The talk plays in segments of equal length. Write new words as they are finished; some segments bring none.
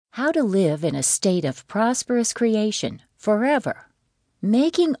How to live in a state of prosperous creation forever.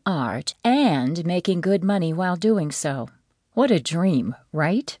 Making art and making good money while doing so. What a dream,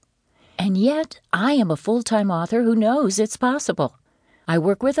 right? And yet, I am a full-time author who knows it's possible. I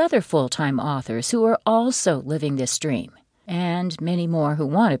work with other full-time authors who are also living this dream, and many more who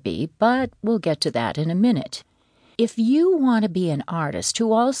want to be, but we'll get to that in a minute. If you want to be an artist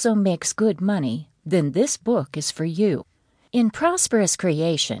who also makes good money, then this book is for you. In Prosperous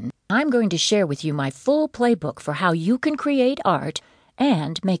Creation, I'm going to share with you my full playbook for how you can create art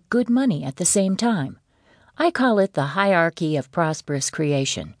and make good money at the same time. I call it the hierarchy of prosperous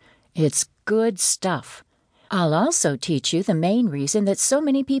creation. It's good stuff. I'll also teach you the main reason that so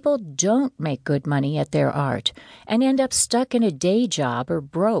many people don't make good money at their art and end up stuck in a day job or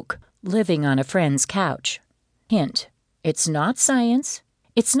broke, living on a friend's couch. Hint, it's not science,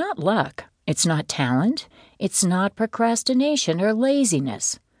 it's not luck, it's not talent, it's not procrastination or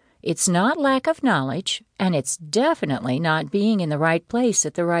laziness. It's not lack of knowledge, and it's definitely not being in the right place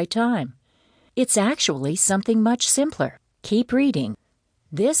at the right time. It's actually something much simpler. Keep reading.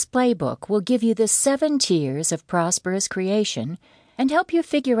 This playbook will give you the 7 tiers of prosperous creation and help you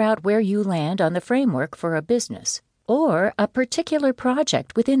figure out where you land on the framework for a business or a particular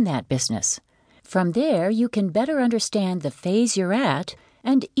project within that business. From there, you can better understand the phase you're at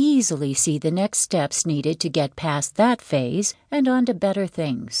and easily see the next steps needed to get past that phase and on to better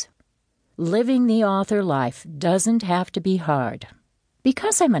things. Living the author life doesn't have to be hard.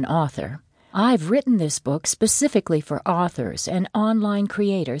 Because I'm an author, I've written this book specifically for authors and online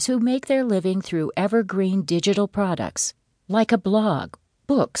creators who make their living through evergreen digital products, like a blog,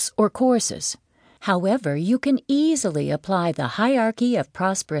 books, or courses. However, you can easily apply the hierarchy of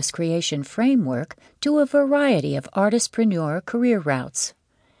prosperous creation framework to a variety of artistpreneur career routes.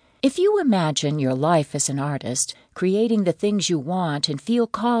 If you imagine your life as an artist, creating the things you want and feel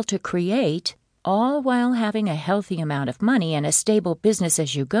called to create, all while having a healthy amount of money and a stable business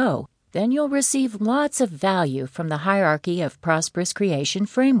as you go, then you'll receive lots of value from the hierarchy of prosperous creation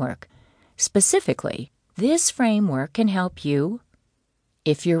framework. Specifically, this framework can help you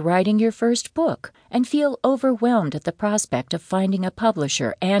if you're writing your first book and feel overwhelmed at the prospect of finding a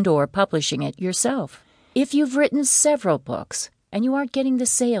publisher and/or publishing it yourself. If you've written several books and you aren't getting the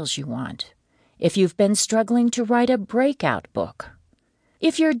sales you want. If you've been struggling to write a breakout book.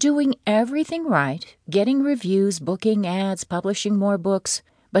 If you're doing everything right, getting reviews, booking ads, publishing more books,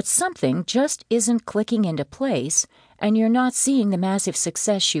 but something just isn't clicking into place and you're not seeing the massive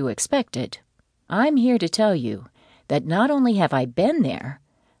success you expected, I'm here to tell you that not only have I been there,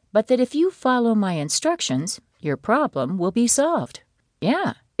 but that if you follow my instructions, your problem will be solved.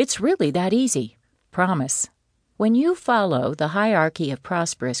 Yeah, it's really that easy. Promise. When you follow the hierarchy of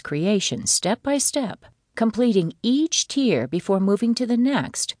prosperous creation step by step, completing each tier before moving to the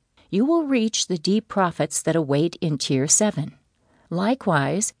next, you will reach the deep profits that await in Tier 7.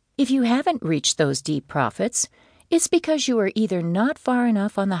 Likewise, if you haven't reached those deep profits, it's because you are either not far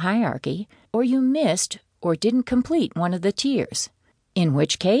enough on the hierarchy or you missed or didn't complete one of the tiers, in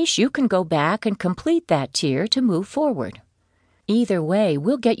which case you can go back and complete that tier to move forward. Either way,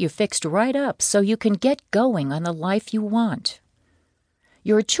 we'll get you fixed right up so you can get going on the life you want.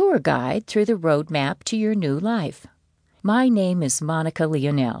 Your tour guide through the roadmap to your new life. My name is Monica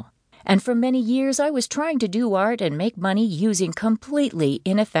Leonelle, and for many years I was trying to do art and make money using completely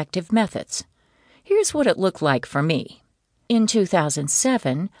ineffective methods. Here's what it looked like for me. In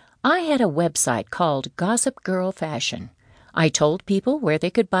 2007, I had a website called Gossip Girl Fashion. I told people where they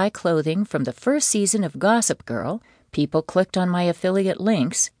could buy clothing from the first season of Gossip Girl. People clicked on my affiliate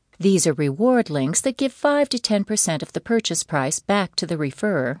links. These are reward links that give 5 to 10% of the purchase price back to the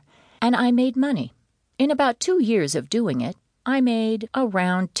referrer, and I made money. In about 2 years of doing it, I made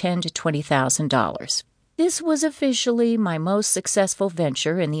around $10,000 to $20,000. This was officially my most successful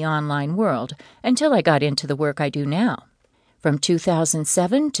venture in the online world until I got into the work I do now. From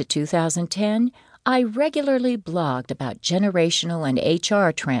 2007 to 2010, I regularly blogged about generational and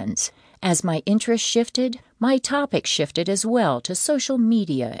HR trends. As my interest shifted, my topic shifted as well to social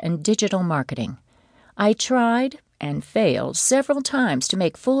media and digital marketing. I tried and failed several times to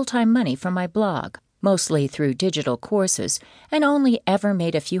make full-time money from my blog, mostly through digital courses, and only ever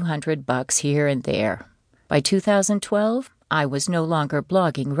made a few $100 here and there. By 2012, I was no longer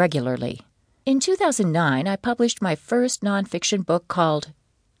blogging regularly. In 2009, I published my first nonfiction book called,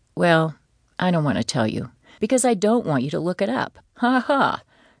 well, I don't want to tell you, because I don't want you to look it up. Ha ha!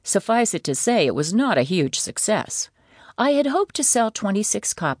 Suffice it to say, it was not a huge success. I had hoped to sell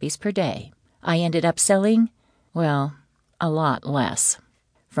 26 copies per day. I ended up selling, well, a lot less.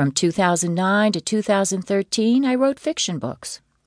 From 2009 to 2013, I wrote fiction books.